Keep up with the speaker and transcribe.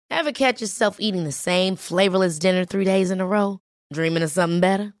Ever catch yourself eating the same flavorless dinner 3 days in a row? Dreaming of something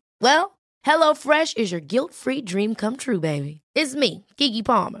better? Well, HelloFresh is your guilt-free dream come true, baby. It's me, Keke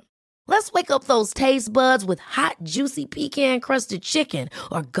Palmer. Let's wake up those taste buds with hot, juicy pecan-crusted chicken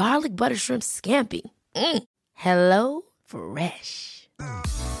or garlic butter shrimp scampi. Hello Fresh.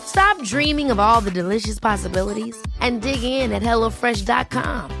 Stop dreaming of all the delicious possibilities and dig in at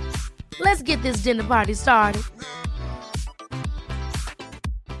HelloFresh.com. Let's get this dinner party started.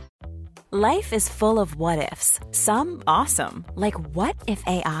 Life is full of what-ifs. Some awesome, like what if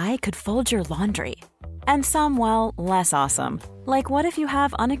AI could fold your laundry? And some, well, less awesome, like what if you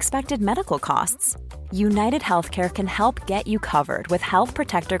have unexpected medical costs? United Healthcare can help get you covered with Health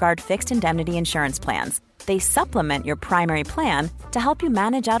Protector Guard fixed indemnity insurance plans. They supplement your primary plan to help you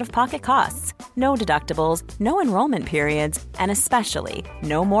manage out-of-pocket costs. No deductibles, no enrollment periods, and especially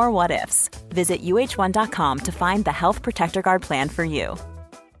no more what-ifs. Visit uh1.com to find the Health Protector Guard plan for you.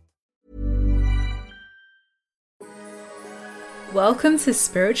 Welcome to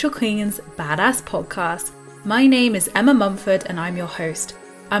Spiritual Queen's Badass Podcast. My name is Emma Mumford and I'm your host.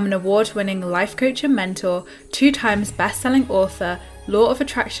 I'm an award-winning life coach and mentor, 2 times best-selling author, Law of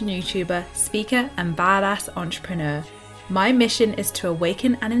Attraction YouTuber, speaker, and badass entrepreneur. My mission is to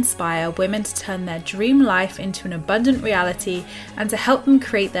awaken and inspire women to turn their dream life into an abundant reality and to help them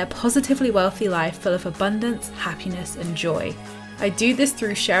create their positively wealthy life full of abundance, happiness, and joy. I do this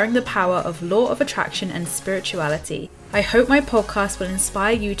through sharing the power of law of attraction and spirituality. I hope my podcast will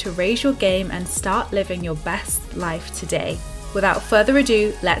inspire you to raise your game and start living your best life today. Without further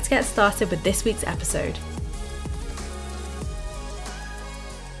ado, let's get started with this week's episode.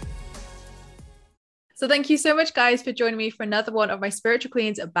 So thank you so much, guys, for joining me for another one of my Spiritual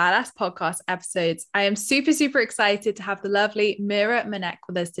Queens Badass Podcast episodes. I am super excited to have the lovely Meera Manek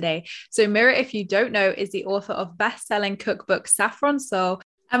with us today. So Meera, if you don't know, is the author of best-selling cookbook Saffron Soul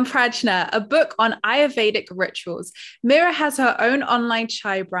and Prajna, a book on Ayurvedic rituals. Meera has her own online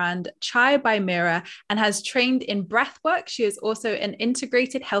chai brand, Chai by Meera, and has trained in breathwork. She is also an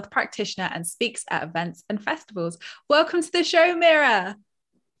integrated health practitioner and speaks at events and festivals. Welcome to the show, Meera.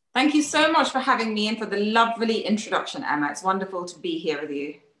 Thank you so much for having me and for the lovely introduction, Emma. It's wonderful to be here with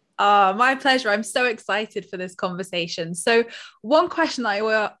you. Oh, my pleasure. I'm so excited for this conversation. So one question that I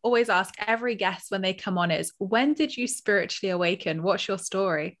will always ask every guest when they come on is, when did you spiritually awaken? What's your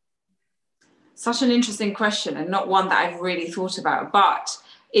story? Such an interesting question and not one that I've really thought about, but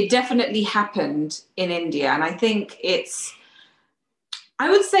it definitely happened in India. And I think I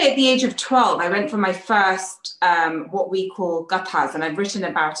would say at the age of 12, I went for my first, what we call gathas, and I've written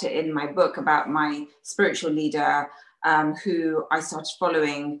about it in my book about my spiritual leader who I started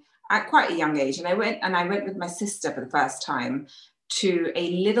following at quite a young age. And I went with my sister for the first time to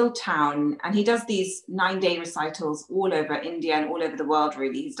a little town, and he does these 9-day recitals all over India and all over the world,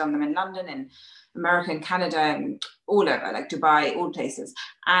 really. He's done them in London and America and Canada and all over, like Dubai, all places.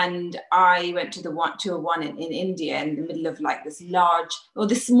 And I went to a one in India in the middle of like this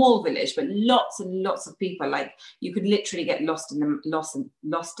this small village, but lots and lots of people. Like you could literally get lost in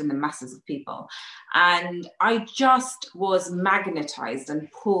the masses of people. And I just was magnetized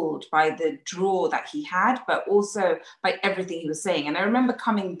and pulled by the draw that he had, but also by everything he was saying. And I remember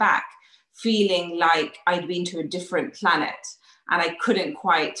coming back feeling like I'd been to a different planet and I couldn't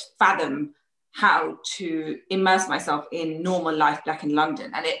quite fathom how to immerse myself in normal life back in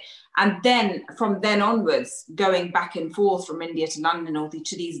London. And then from then onwards, going back and forth from India to London or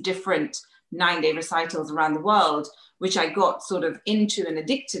to these different 9-day recitals around the world, which I got sort of into and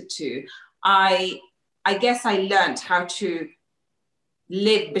addicted to, I guess I learned how to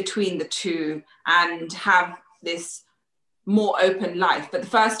live between the two and have this more open life. But the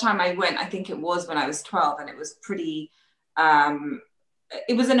first time I went, I think it was when I was 12, and it was pretty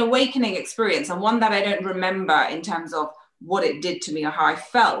it was an awakening experience, and one that I don't remember in terms of what it did to me or how I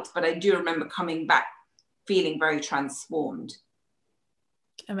felt, but I do remember coming back feeling very transformed.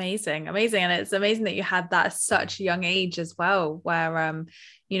 Amazing. And it's amazing that you had that at such a young age as well, where,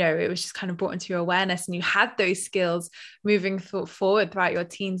 it was just kind of brought into your awareness and you had those skills moving forward throughout your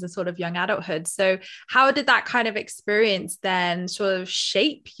teens and sort of young adulthood. So how did that kind of experience then sort of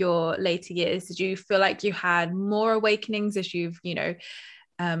shape your later years? Did you feel like you had more awakenings as you've,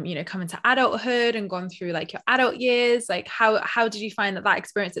 come into adulthood and gone through like your adult years? Like how did you find that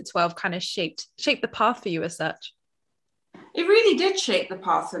experience at 12 kind of shaped the path for you as such? It really did shape the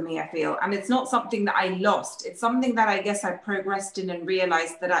path for me, I feel. And it's not something that I lost. It's something that I guess I progressed in and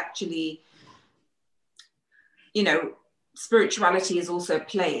realized that actually, spirituality is also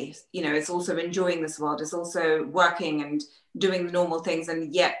play. It's also enjoying this world. It's also working and doing the normal things.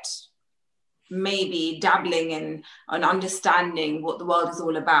 And yet maybe dabbling in and understanding what the world is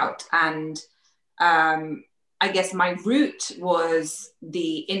all about. And I guess my root was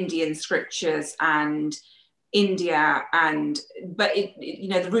the Indian scriptures and India, but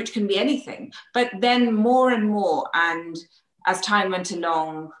the root can be anything. But then more and more, and as time went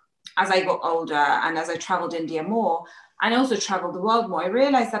along, as I got older and as I traveled India more, and also traveled the world more, I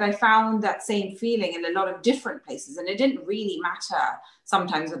realized that I found that same feeling in a lot of different places. And it didn't really matter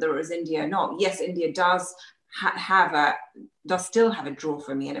sometimes whether it was India or not. Yes, India does still have a draw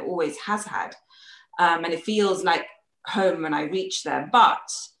for me, and it always has had. And it feels like home when I reach there. But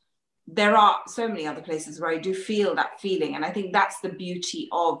there are so many other places where I do feel that feeling. And I think that's the beauty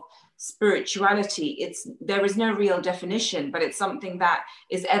of spirituality. There is no real definition, but it's something that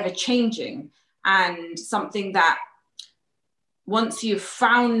is ever changing, and something that once you've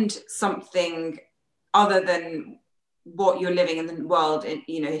found something other than what you're living in the world, in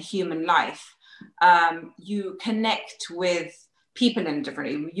human life, you connect with people in a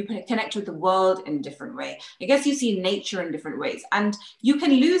different way. You connect with the world in a different way. I guess you see nature in different ways, and you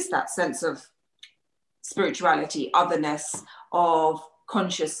can lose that sense of spirituality, otherness, of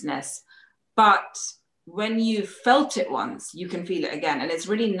consciousness. But when you've felt it once, you can feel it again. And it's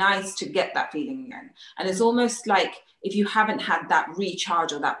really nice to get that feeling again. And it's almost like if you haven't had that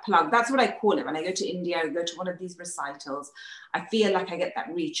recharge or that plug, that's what I call it. When I go to India, I go to one of these recitals, I feel like I get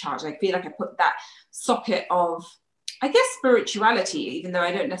that recharge. I feel like I put that socket of, I guess, spirituality, even though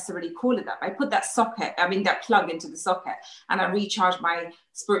I don't necessarily call it that. I put that plug into the socket, and I recharge my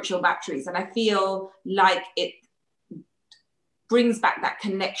spiritual batteries. And I feel like it brings back that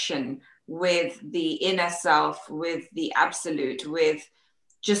connection with the inner self, with the absolute, with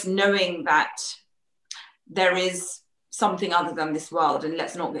just knowing that there is something other than this world, and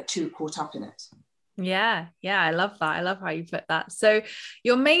let's not get too caught up in it. Yeah, I love that. I love how you put that. So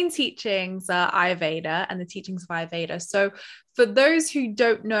your main teachings are Ayurveda and the teachings of Ayurveda. So for those who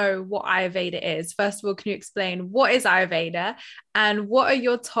don't know what Ayurveda is, first of all, can you explain what is Ayurveda and what are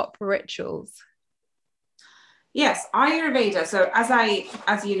your top rituals? Yes, Ayurveda. So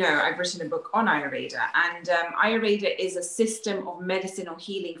as you know, I've written a book on Ayurveda, and Ayurveda is a system of medicine or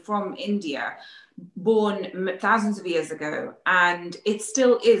healing from India, born thousands of years ago, and it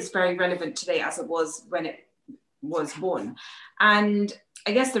still is very relevant today as it was when it was born. And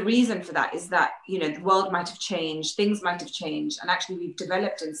I guess the reason for that is that, the world might have changed, things might have changed, and actually we've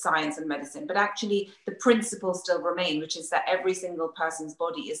developed in science and medicine, but actually the principles still remain, which is that every single person's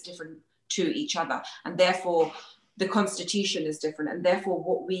body is different to each other, and therefore the constitution is different, and therefore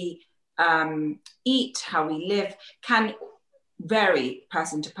what we eat, how we live, can vary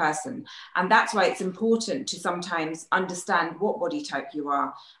person to person. And that's why it's important to sometimes understand what body type you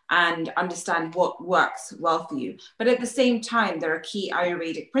are and understand what works well for you. But at the same time, there are key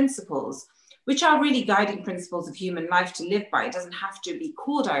Ayurvedic principles, which are really guiding principles of human life to live by. It doesn't have to be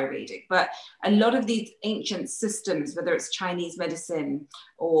called Ayurvedic, but a lot of these ancient systems, whether it's Chinese medicine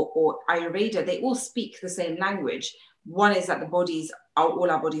or Ayurveda, they all speak the same language. One is that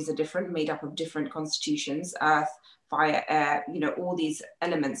all our bodies are different, made up of different constitutions, earth, fire, air, all these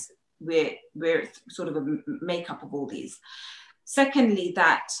elements. We're sort of a makeup of all these. Secondly,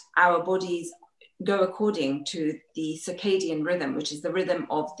 that our bodies go according to the circadian rhythm, which is the rhythm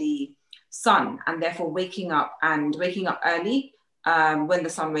of the sun, and therefore waking up early when the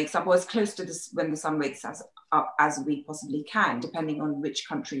sun wakes up, or as close to this when the sun wakes us up as we possibly can, depending on which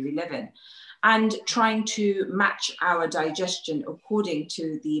country we live in, and trying to match our digestion according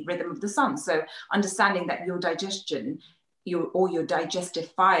to the rhythm of the sun. So understanding that your digestion, your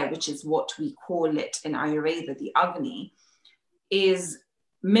digestive fire, which is what we call it in Ayurveda, the Agni,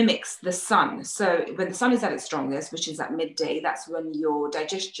 mimics the sun. So when the sun is at its strongest, which is at midday, that's when your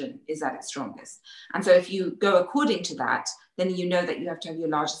digestion is at its strongest. And so if you go according to that, then you know that you have to have your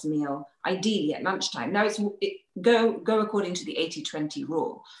largest meal ideally at lunchtime. Now go according to the 80-20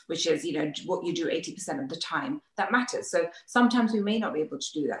 rule, which is, what you do 80% of the time that matters. So sometimes we may not be able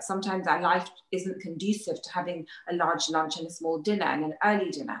to do that. Sometimes our life isn't conducive to having a large lunch and a small dinner and an early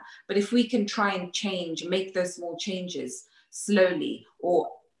dinner. But if we can try and make those small changes slowly or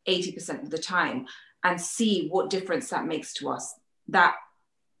 80% of the time and see what difference that makes to us, that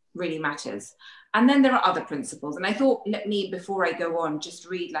really matters. And then there are other principles. And I thought, before I go on, just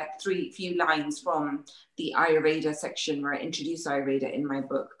read few lines from the Ayurveda section where I introduce Ayurveda in my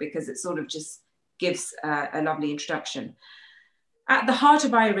book, because it sort of just gives a lovely introduction. At the heart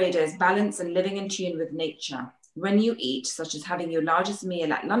of Ayurveda is balance and living in tune with nature. When you eat, such as having your largest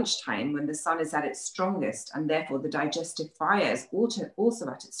meal at lunchtime when the sun is at its strongest, and therefore the digestive fire is also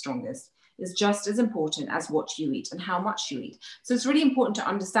at its strongest, is just as important as what you eat and how much you eat. So it's really important to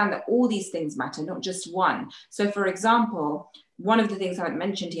understand that all these things matter, not just one. So for example, one of the things I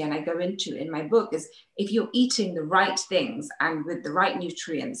mentioned here and I go into in my book is if you're eating the right things and with the right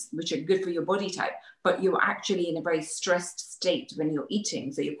nutrients, which are good for your body type, but you're actually in a very stressed state when you're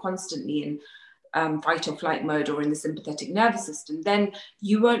eating, so you're constantly in fight or flight mode or in the sympathetic nervous system, then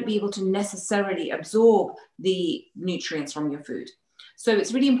you won't be able to necessarily absorb the nutrients from your food. So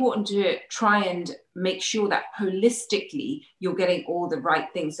it's really important to try and make sure that holistically you're getting all the right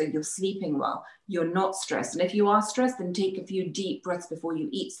things. So you're sleeping well, you're not stressed. And if you are stressed, then take a few deep breaths before you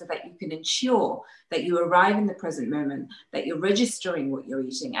eat so that you can ensure that you arrive in the present moment, that you're registering what you're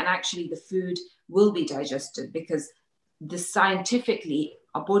eating, and actually the food will be digested, because scientifically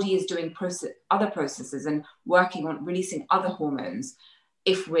our body is doing other processes and working on releasing other hormones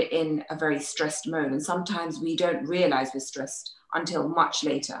if we're in a very stressed mode. And sometimes we don't realize we're stressed until much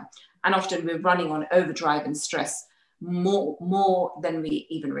later. And often we're running on overdrive and stress more than we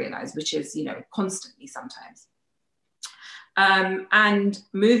even realize, which is, constantly sometimes. And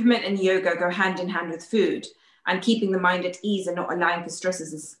movement and yoga go hand in hand with food, and keeping the mind at ease and not allowing for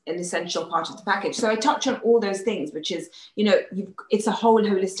stresses is an essential part of the package. So I touch on all those things, which is, it's a whole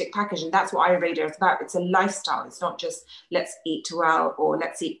holistic package, and that's what Ayurveda is about. It's a lifestyle. It's not just let's eat well, or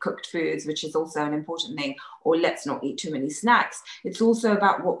let's eat cooked foods, which is also an important thing, or let's not eat too many snacks. It's also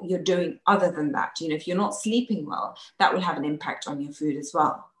about what you're doing other than that. If you're not sleeping well, that will have an impact on your food as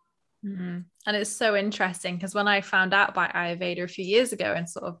well. Mm-hmm. And it's so interesting because when I found out about Ayurveda a few years ago and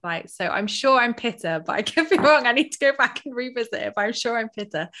so I'm sure I'm Pitta, but I could be wrong. I need to go back and revisit it, but I'm sure I'm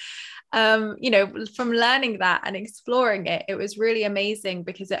Pitta. From learning that and exploring it, it was really amazing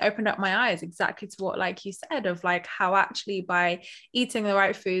because it opened up my eyes exactly to what, like you said, of like how actually by eating the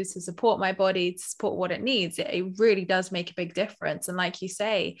right foods to support my body, to support what it needs, it really does make a big difference. And like you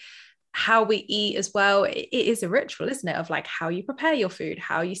say, how we eat as well, it is a ritual, isn't it, of like how you prepare your food,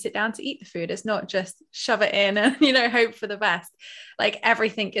 how you sit down to eat the food. It's not just shove it in and hope for the best. Like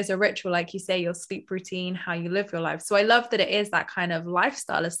everything is a ritual, like you say, your sleep routine, how you live your life. So I love that it is that kind of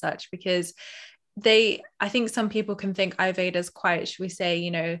lifestyle as such, because I think some people can think Ayurveda is quite, should we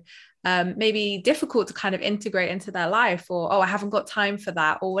say, maybe difficult to kind of integrate into their life, or, I haven't got time for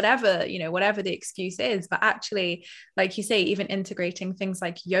that, or whatever, whatever the excuse is. But actually, like you say, even integrating things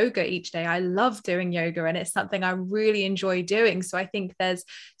like yoga each day, I love doing yoga and it's something I really enjoy doing. So I think there's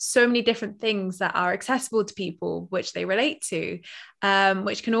so many different things that are accessible to people, which they relate to,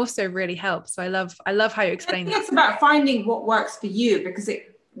 which can also really help. So I love how you explain that. It's about finding what works for you, because it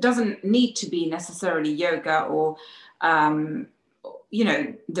doesn't need to be necessarily yoga or,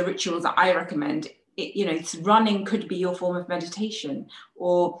 the rituals that I recommend. It's running could be your form of meditation,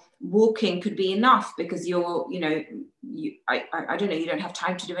 or walking could be enough because you're, I don't know, you don't have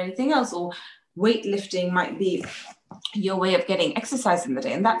time to do anything else, or weightlifting might be your way of getting exercise in the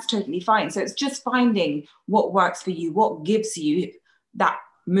day, and that's totally fine. So it's just finding what works for you, what gives you that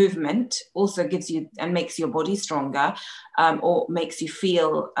movement, also gives you and makes your body stronger, or makes you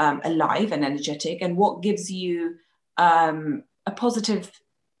feel alive and energetic, and what gives you a positive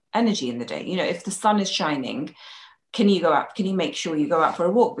energy in the day. If the sun is shining, can you go out? Can you make sure you go out for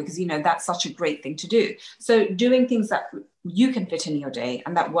a walk? Because, that's such a great thing to do. So doing things that you can fit in your day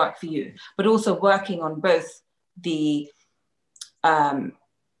and that work for you, but also working on both the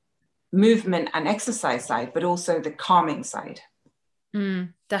movement and exercise side, but also the calming side.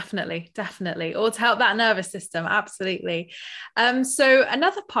 Definitely. Or to help that nervous system. Absolutely. So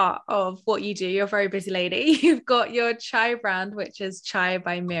another part of what you do, you're a very busy lady. You've got your chai brand, which is Chai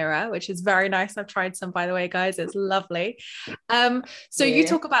by Mira, which is very nice. I've tried some, by the way, guys. It's lovely. You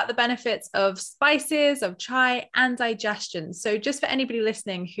talk about the benefits of spices, of chai, and digestion. So just for anybody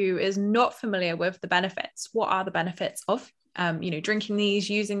listening who is not familiar with the benefits, what are the benefits of drinking these,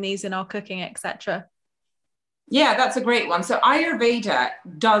 using these in our cooking, etc.? Yeah, that's a great one. So Ayurveda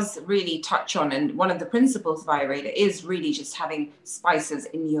does really touch on, and one of the principles of Ayurveda is really just having spices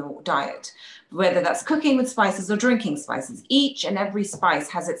in your diet, whether that's cooking with spices or drinking spices. Each and every spice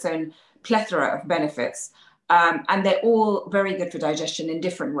has its own plethora of benefits, and they're all very good for digestion in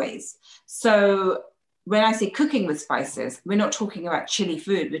different ways. So when I say cooking with spices, we're not talking about chili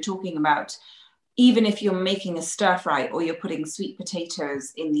food. We're talking about even if you're making a stir fry or you're putting sweet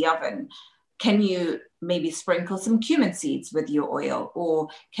potatoes in the oven, can you maybe sprinkle some cumin seeds with your oil? Or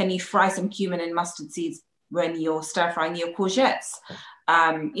can you fry some cumin and mustard seeds when you're stir frying your courgettes?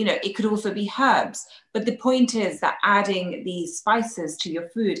 It could also be herbs. But the point is that adding these spices to your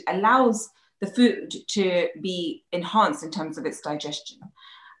food allows the food to be enhanced in terms of its digestion.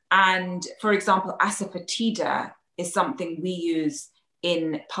 And for example, asafoetida is something we use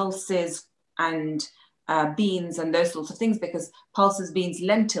in pulses, and beans and those sorts of things, because pulses, beans,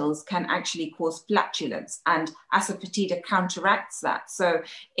 lentils can actually cause flatulence, and asafoetida counteracts that. So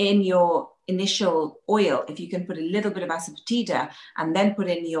in your initial oil, if you can put a little bit of asafoetida and then put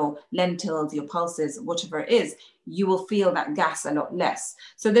in your lentils, your pulses, whatever it is, you will feel that gas a lot less.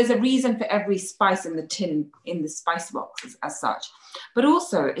 So there's a reason for every spice in the tin, in the spice box as such. But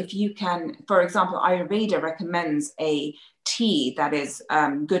also, if you can, for example, Ayurveda recommends a tea that is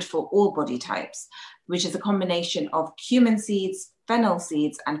good for all body types, which is a combination of cumin seeds, fennel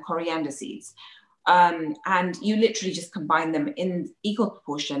seeds, and coriander seeds. And you literally just combine them in equal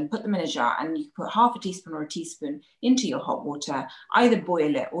proportion, put them in a jar, and you put half a teaspoon or a teaspoon into your hot water, either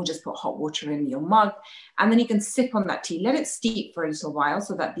boil it or just put hot water in your mug. And then you can sip on that tea, let it steep for a little while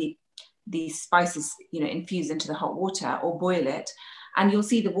so that the spices, infuse into the hot water, or boil it. And you'll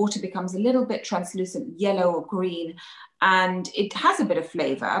see the water becomes a little bit translucent, yellow or green, and it has a bit of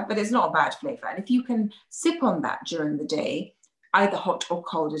flavor, but it's not a bad flavor. And if you can sip on that during the day, either hot or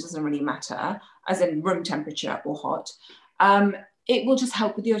cold, it doesn't really matter, as in room temperature or hot, it will just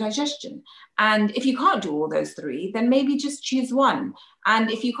help with your digestion. And if you can't do all those three, then maybe just choose one.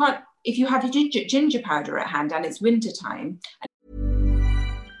 And if you have a ginger powder at hand and it's winter time.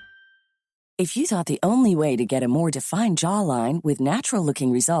 If you thought the only way to get a more defined jawline with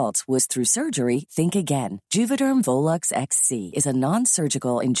natural-looking results was through surgery, think again. Juvederm Volux XC is a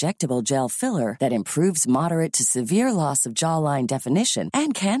non-surgical injectable gel filler that improves moderate to severe loss of jawline definition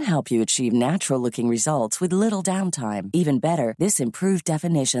and can help you achieve natural-looking results with little downtime. Even better, this improved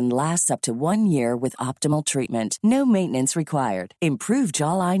definition lasts up to 1 year with optimal treatment. No maintenance required. Improve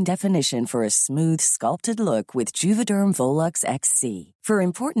jawline definition for a smooth, sculpted look with Juvederm Volux XC. For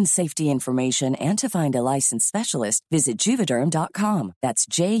important safety information and to find a licensed specialist, visit Juvederm.com. That's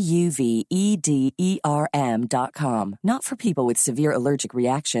JUVEDERM.com. Not for people with severe allergic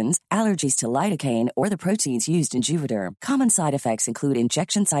reactions, allergies to lidocaine, or the proteins used in Juvederm. Common side effects include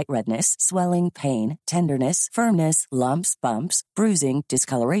injection site redness, swelling, pain, tenderness, firmness, lumps, bumps, bruising,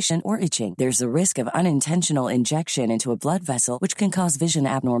 discoloration, or itching. There's a risk of unintentional injection into a blood vessel, which can cause vision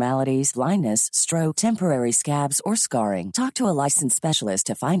abnormalities, blindness, stroke, temporary scabs, or scarring. Talk to a licensed specialist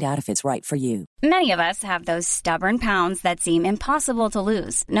to find out if it's right for you. Many of us have those stubborn pounds that seem impossible to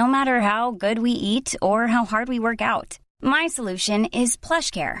lose, no matter how good we eat or how hard we work out. My solution is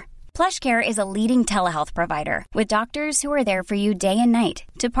PlushCare. PlushCare is a leading telehealth provider with doctors who are there for you day and night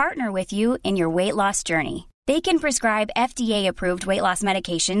to partner with you in your weight loss journey. They can prescribe FDA-approved weight loss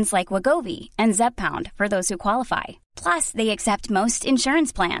medications like Wegovy and Zepbound for those who qualify. Plus, they accept most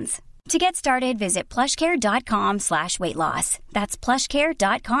insurance plans. To get started, visit plushcare.com/weightloss. That's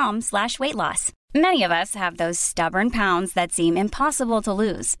plushcare.com/weightloss. Many of us have those stubborn pounds that seem impossible to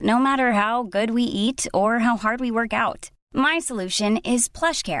lose, no matter how good we eat or how hard we work out. My solution is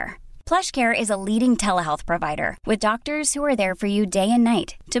PlushCare. PlushCare is a leading telehealth provider with doctors who are there for you day and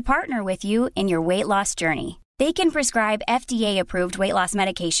night to partner with you in your weight loss journey. They can prescribe FDA-approved weight loss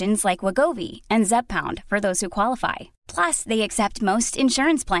medications like Wegovy and Zepbound for those who qualify. Plus, they accept most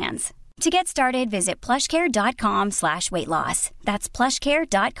insurance plans. To get started, visit plushcare.com/weightloss. That's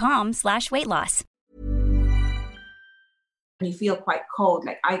plushcare.com/weightloss. You feel quite cold,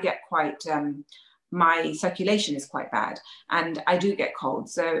 like I get quite, my circulation is quite bad and I do get cold.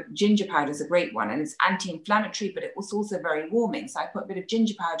 So ginger powder is a great one, and it's anti-inflammatory, but it was also very warming. So I put a bit of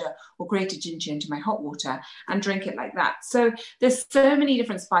ginger powder or grated ginger into my hot water and drink it like that. So there's so many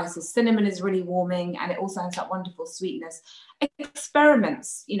different spices. Cinnamon is really warming, and it also has that wonderful sweetness.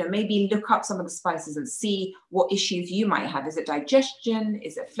 Experiments, maybe look up some of the spices and see what issues you might have. Is it digestion?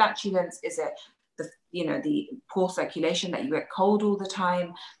 Is it flatulence? Is it the poor circulation that you get cold all the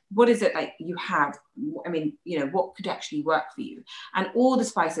time? What is it that you have? I mean, what could actually work for you? And all the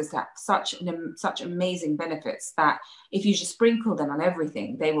spices have such amazing benefits that if you just sprinkle them on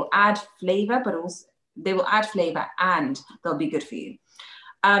everything, they will add flavor, but also they will add flavor and they'll be good for you.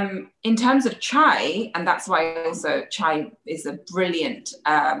 In terms of chai, and that's why also chai is a brilliant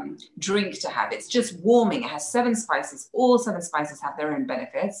drink to have. It's just warming. It has 7 spices. All 7 spices have their own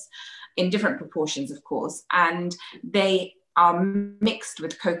benefits in different proportions, of course, and they are mixed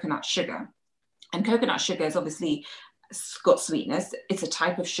with coconut sugar. And coconut sugar is obviously got sweetness. It's a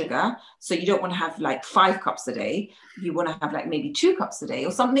type of sugar. So you don't want to have like 5 cups a day. You want to have like maybe 2 cups a day,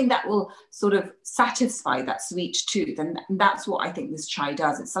 or something that will sort of satisfy that sweet tooth. And that's what I think this chai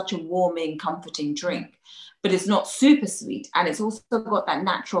does. It's such a warming, comforting drink, but it's not super sweet. And it's also got that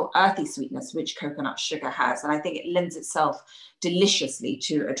natural earthy sweetness, which coconut sugar has. And I think it lends itself deliciously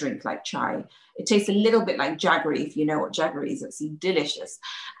to a drink like chai. It tastes a little bit like jaggery. If you know what jaggery is, it's delicious.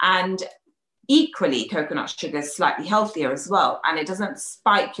 And Equally, coconut sugar is slightly healthier as well, and it doesn't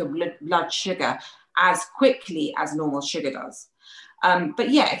spike your blood sugar as quickly as normal sugar does. But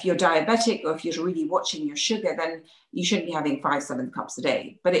yeah, if you're diabetic or if you're really watching your sugar, then you shouldn't be having 5-7 cups a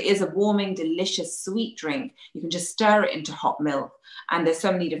day. But it is a warming, delicious, sweet drink. You can just stir it into hot milk. And there's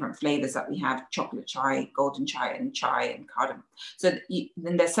so many different flavors that we have: chocolate chai, golden chai, and cardamom. So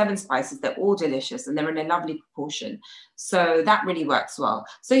then there's 7 spices. They're all delicious and they're in a lovely proportion. So that really works well.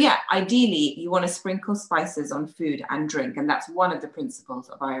 So yeah, ideally, you want to sprinkle spices on food and drink. And that's one of the principles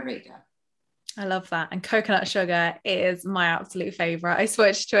of Ayurveda. I love that. And coconut sugar is my absolute favorite. I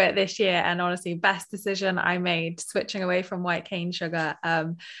switched to it this year, and honestly, best decision I made, switching away from white cane sugar. I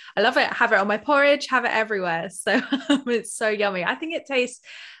love it. Have it on my porridge, have it everywhere. So it's so yummy. I think it tastes,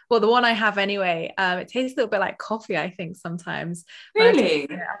 well, the one I have anyway, it tastes a little bit like coffee, I think sometimes. Really?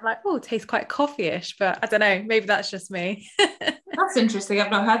 I'm like, oh, it tastes quite coffee-ish, but I don't know, maybe that's just me. That's interesting.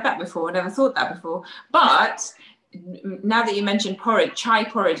 I've not heard that before. I never thought that before. But now that you mentioned porridge, chai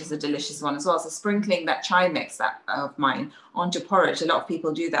porridge is a delicious one as well. So sprinkling that chai mix of mine onto porridge, a lot of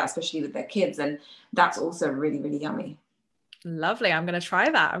people do that, especially with their kids, and that's also really, really yummy. Lovely. I'm going to try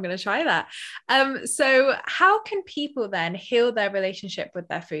that. So how can people then heal their relationship with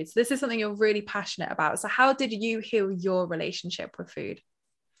their food? So this is something you're really passionate about. So how did you heal your relationship with food?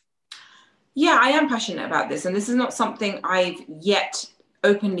 Yeah, I am passionate about this, and this is not something I've yet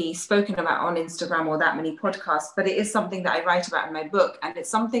openly spoken about on Instagram or that many podcasts, but it is something that I write about in my book. And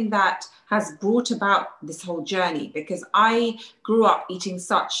it's something that has brought about this whole journey, because I grew up eating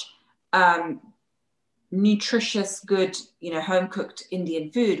such nutritious, good, home cooked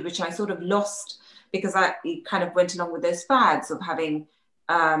Indian food, which I sort of lost because I kind of went along with those fads of having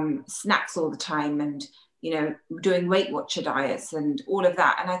snacks all the time and, doing Weight Watcher diets and all of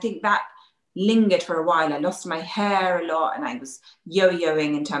that. And I think that lingered for a while. I lost my hair a lot and I was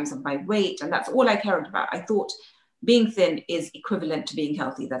yo-yoing in terms of my weight, and that's all I cared about. I thought being thin is equivalent to being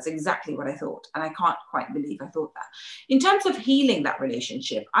healthy. That's exactly what I thought, and I can't quite believe I thought that. In terms of healing that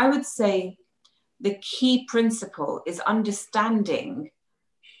relationship, I would say the key principle is understanding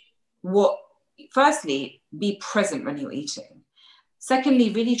firstly, be present when you're eating.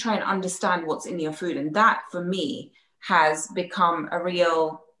 Secondly, really try and understand what's in your food, and that for me has become a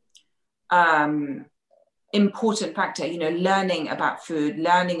real important factor, learning about food,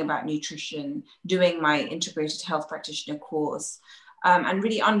 learning about nutrition, doing my integrated health practitioner course, and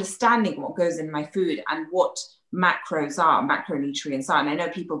really understanding what goes in my food and what macronutrients are. And I know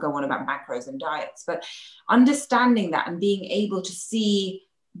people go on about macros and diets, but understanding that and being able to see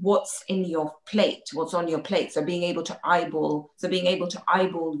what's in your plate, what's on your plate. So being able to eyeball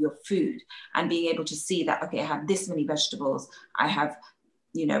your food and being able to see that, okay, I have this many vegetables, I have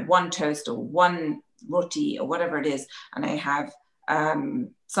one toast or one roti or whatever it is, and I have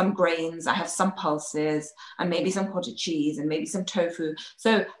some grains, I have some pulses, and maybe some cottage cheese and maybe some tofu.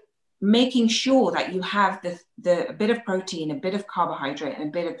 So making sure that you have a bit of protein, a bit of carbohydrate, and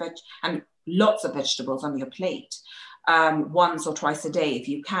a bit of and lots of vegetables on your plate, once or twice a day if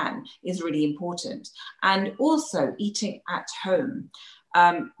you can, is really important. And also eating at home.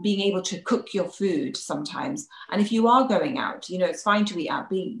 Being able to cook your food sometimes. And if you are going out, it's fine to eat out,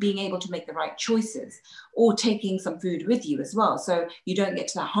 being able to make the right choices, or taking some food with you as well, so you don't get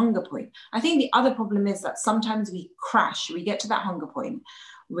to that hunger point. I think the other problem is that sometimes we get to that hunger point,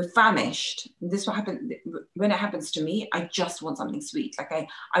 we're famished. This will happen when it happens to me. I just want something sweet. Like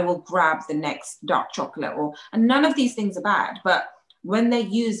I will grab the next dark chocolate, and none of these things are bad, but when they're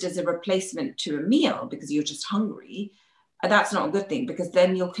used as a replacement to a meal because you're just hungry, that's not a good thing, because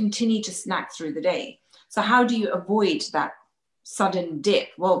then you'll continue to snack through the day. So how do you avoid that sudden dip?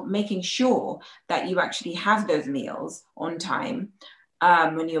 Well, making sure that you actually have those meals on time,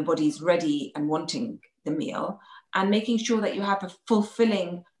 when your body's ready and wanting the meal, and making sure that you have a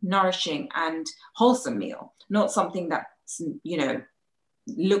fulfilling, nourishing and wholesome meal, not something that,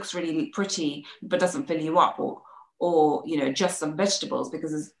 looks really pretty but doesn't fill you up, or just some vegetables,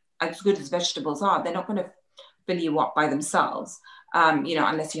 because as good as vegetables are, they're not going to fill you up by themselves,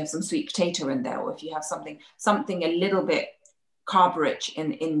 unless you have some sweet potato in there, or if you have something a little bit carb rich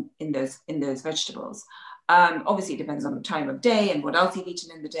in those vegetables. Obviously it depends on the time of day and what else you've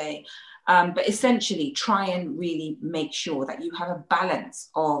eaten in the day, but essentially try and really make sure that you have a balance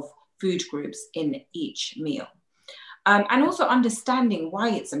of food groups in each meal. And also understanding why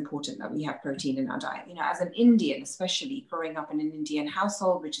it's important that we have protein in our diet. As an Indian, especially growing up in an Indian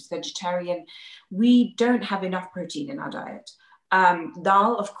household, which is vegetarian, we don't have enough protein in our diet.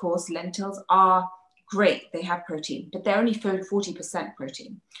 Dal, of course, lentils are great. They have protein, but they're only 40%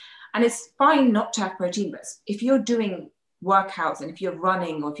 protein. And it's fine not to have protein, but if you're doing workouts and if you're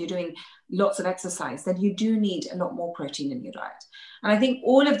running or if you're doing lots of exercise, then you do need a lot more protein in your diet. And I think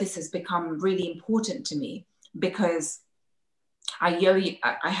all of this has become really important to me because I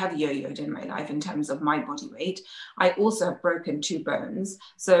have yo-yoed in my life in terms of my body weight. I also have broken 2 bones.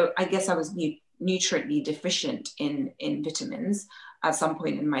 So I guess I was nutriently deficient in vitamins at some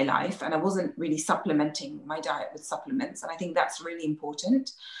point in my life. And I wasn't really supplementing my diet with supplements. And I think that's really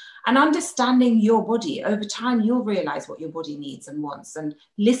important. And understanding your body over time, you'll realize what your body needs and wants and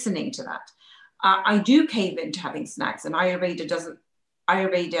listening to that. I do cave into having snacks, and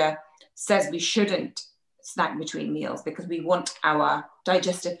Ayurveda says we shouldn't snack between meals because we want our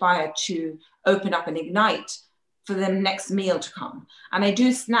digestive fire to open up and ignite for the next meal to come. And I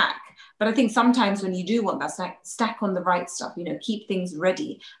do snack, but I think sometimes when you do want that snack, stack on the right stuff, keep things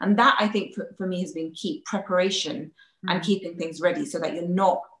ready. And that I think for me has been key, preparation and keeping things ready so that you're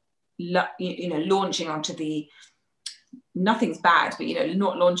not launching onto the, nothing's bad, but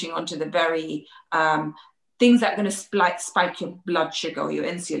not launching onto the very things that are going to spike your blood sugar or your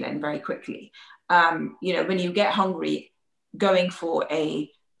insulin very quickly. When you get hungry, going for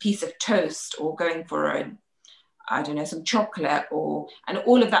a piece of toast or going for some chocolate and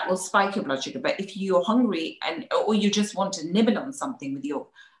all of that will spike your blood sugar. But if you're hungry or you just want to nibble on something with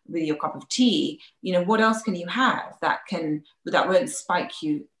your cup of tea, what else can you have that won't spike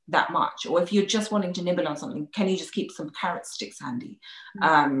you that much? Or if you're just wanting to nibble on something, can you just keep some carrot sticks handy?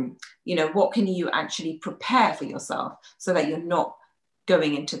 What can you actually prepare for yourself so that you're not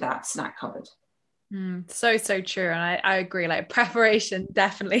going into that snack cupboard? So true. And I agree, like preparation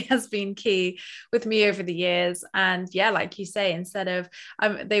definitely has been key with me over the years. And yeah, like you say, instead of,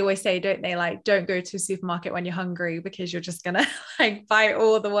 they always say, don't they, like, don't go to a supermarket when you're hungry because you're just gonna like buy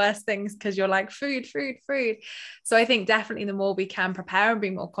all the worst things because you're like food. So I think definitely the more we can prepare and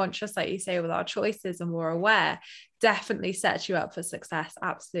be more conscious, like you say, with our choices and more aware, definitely sets you up for success.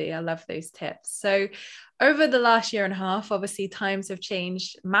 Absolutely. I love those tips. So over the last year and a half, obviously times have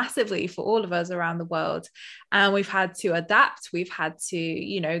changed massively for all of us around the world. And we've had to adapt. We've had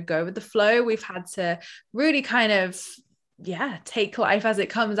to, go with the flow. We've had to really kind of, take life as it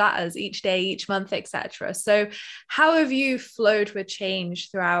comes at us each day, each month, etc. So how have you flowed with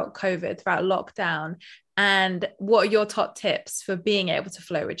change throughout COVID, throughout lockdown? And what are your top tips for being able to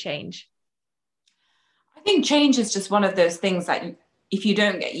flow with change? I think change is just one of those things that if you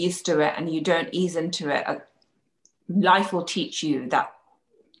don't get used to it and you don't ease into it, life will teach you that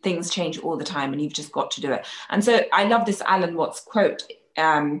things change all the time and you've just got to do it. And so I love this Alan Watts quote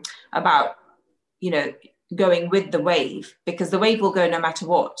about, going with the wave, because the wave will go no matter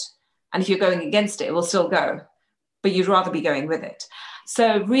what. And if you're going against it, it will still go, but you'd rather be going with it.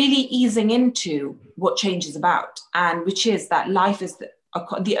 So really easing into what change is about, and which is that life is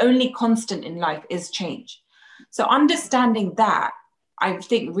the only constant in life is change. So understanding that, I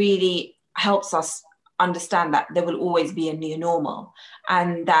think, really helps us understand that there will always be a new normal,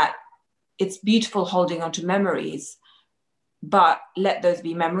 and that it's beautiful holding on to memories, but let those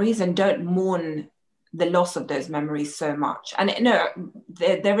be memories and don't mourn the loss of those memories so much. And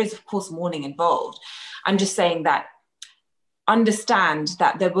there is, of course, mourning involved. I'm just saying that understand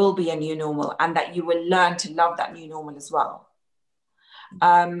that there will be a new normal and that you will learn to love that new normal as well.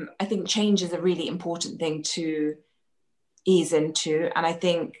 I think change is a really important thing to ease into. And I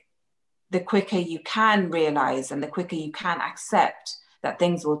think the quicker you can realize and the quicker you can accept that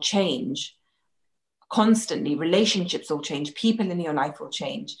things will change constantly, relationships will change, people in your life will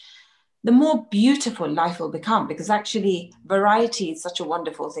change, the more beautiful life will become, because actually variety is such a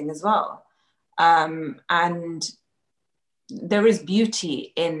wonderful thing as well. And there is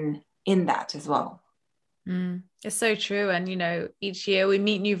beauty in that as well. It's so true. And, each year we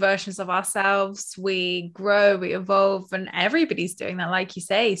meet new versions of ourselves, we grow, we evolve, and everybody's doing that, like you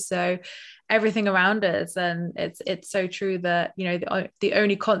say. So everything around us, and it's so true that, the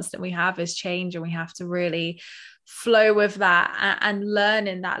only constant we have is change, and we have to really flow with that and learn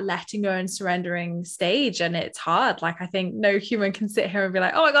in that letting go and surrendering stage. And it's hard. Like, I think no human can sit here and be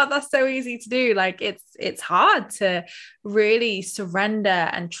like, oh my God, that's so easy to do. Like, it's hard to really surrender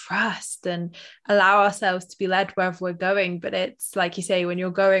and trust and allow ourselves to be led wherever we're going. But it's like you say, when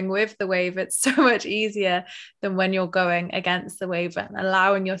you're going with the wave, it's so much easier than when you're going against the wave and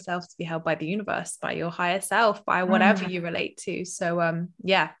allowing yourself to be held by the universe, by your higher self, by whatever you relate to. So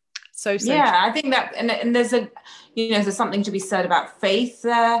So I think that, and there's there's something to be said about faith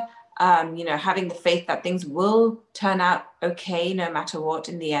there. Having the faith that things will turn out okay no matter what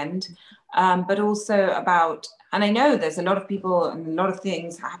in the end, but also about, and I know there's a lot of people and a lot of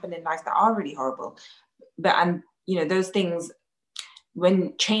things happen in life that are really horrible, but those things,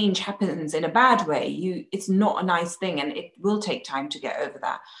 when change happens in a bad way, it's not a nice thing, and it will take time to get over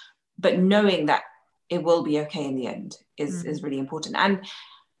that. But knowing that it will be okay in the end is really important. And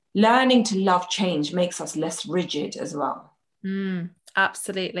learning to love change makes us less rigid as well.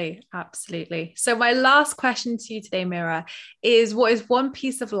 Absolutely. Absolutely. So my last question to you today, Mira, is what is one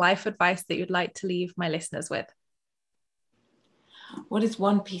piece of life advice that you'd like to leave my listeners with? What is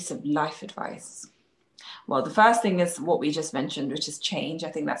one piece of life advice? Well, the first thing is what we just mentioned, which is change. I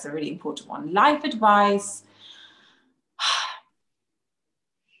think that's a really important one. Life advice,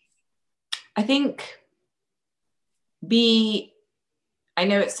 I think I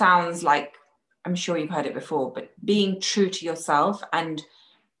know it sounds like, I'm sure you've heard it before, but being true to yourself and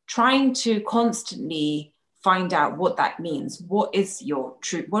trying to constantly find out what that means. What is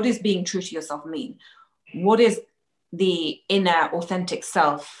being true to yourself mean? What is the inner authentic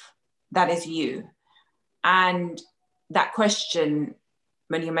self that is you? And that question,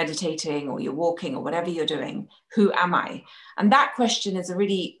 when you're meditating or you're walking or whatever you're doing, who am I? And that question is a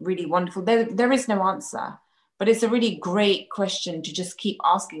really, really wonderful, there is no answer, but it's a really great question to just keep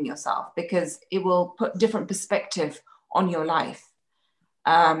asking yourself, because it will put different perspective on your life.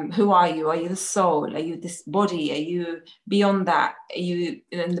 Who are you? Are you the soul? Are you this body? Are you beyond that? Are you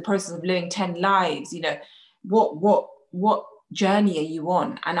in the process of living 10 lives? You know, what journey are you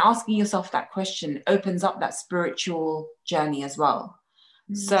on? And asking yourself that question opens up that spiritual journey as well.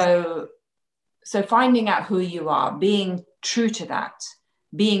 So finding out who you are, being true to that,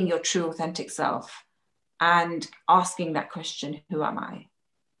 being your true authentic self, and asking that question, who am I?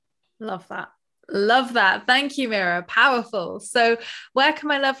 Love that. Love that. Thank you, Mira. Powerful. So where can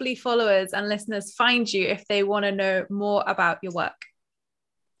my lovely followers and listeners find you if they want to know more about your work?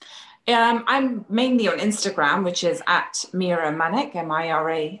 I'm mainly on Instagram, which is at Mira Manek,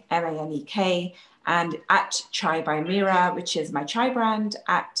 MiraManek, and at Chai by Mira, which is my chai brand,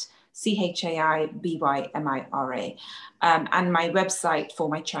 at ChaiByMira. And my website for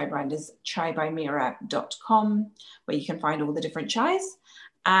my chai brand is chaibymira.com, where you can find all the different chais.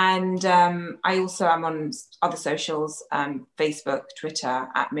 And I also am on other socials, Facebook, Twitter,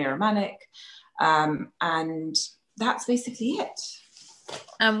 at Mira Manek. And that's basically it.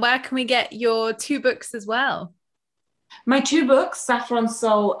 And where can we get your 2 books as well? My 2 books, Saffron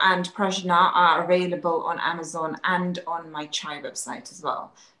Soul and Prajna, are available on Amazon and on my chai website as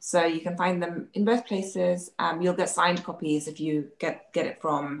well. So you can find them in both places. You'll get signed copies if you get it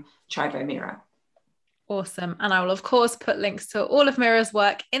from Chai by Mira. Awesome. And I will, of course, put links to all of Mira's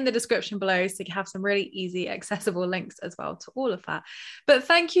work in the description below, so you can have some really easy, accessible links as well to all of that. But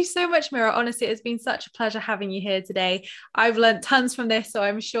thank you so much, Mira. Honestly, it's been such a pleasure having you here today. I've learned tons from this, so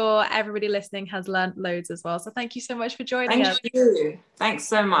I'm sure everybody listening has learned loads as well. So thank you so much for joining us. Thank you. Thanks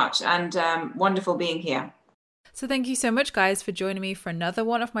so much. And wonderful being here. So thank you so much, guys, for joining me for another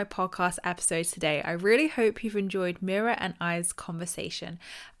one of my podcast episodes today. I really hope you've enjoyed Mira and I's conversation.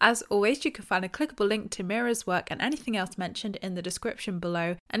 As always, you can find a clickable link to Mira's work and anything else mentioned in the description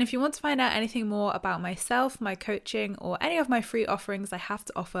below. And if you want to find out anything more about myself, my coaching, or any of my free offerings I have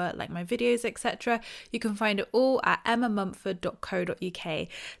to offer, like my videos, etc., you can find it all at emmamumford.co.uk.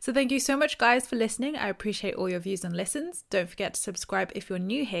 So thank you so much, guys, for listening. I appreciate all your views and listens. Don't forget to subscribe if you're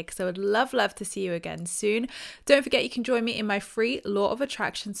new here, because I would love to see you again soon. Don't forget you can join me in my free Law of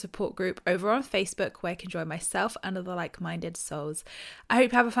Attraction support group over on Facebook, where you can join myself and other like-minded souls. I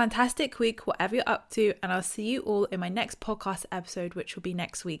hope you have a fantastic week, whatever you're up to, and I'll see you all in my next podcast episode, which will be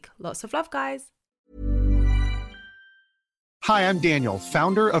next week. Lots of love, guys. Hi, I'm Daniel,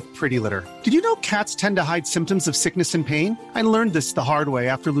 founder of Pretty Litter. Did you know cats tend to hide symptoms of sickness and pain? I learned this the hard way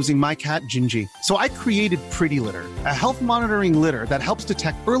after losing my cat, Gingy. So I created Pretty Litter, a health monitoring litter that helps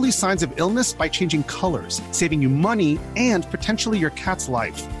detect early signs of illness by changing colors, saving you money and potentially your cat's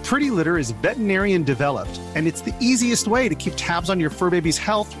life. Pretty Litter is veterinarian developed, and it's the easiest way to keep tabs on your fur baby's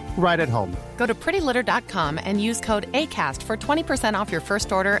health right at home. Go to prettylitter.com and use code ACAST for 20% off your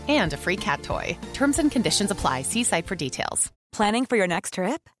first order and a free cat toy. Terms and conditions apply. See site for details. Planning for your next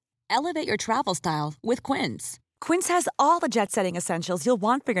trip? Elevate your travel style with Quince. Quince has all the jet-setting essentials you'll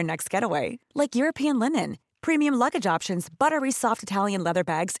want for your next getaway, like European linen, premium luggage options, buttery soft Italian leather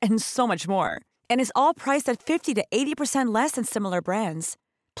bags, and so much more. And is all priced at 50 to 80% less than similar brands.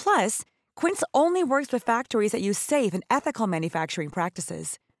 Plus, Quince only works with factories that use safe and ethical manufacturing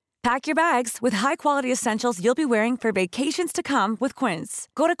practices. Pack your bags with high-quality essentials you'll be wearing for vacations to come with Quince.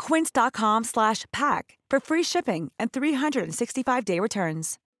 Go to quince.com/pack for free shipping and 365-day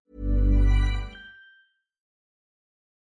returns.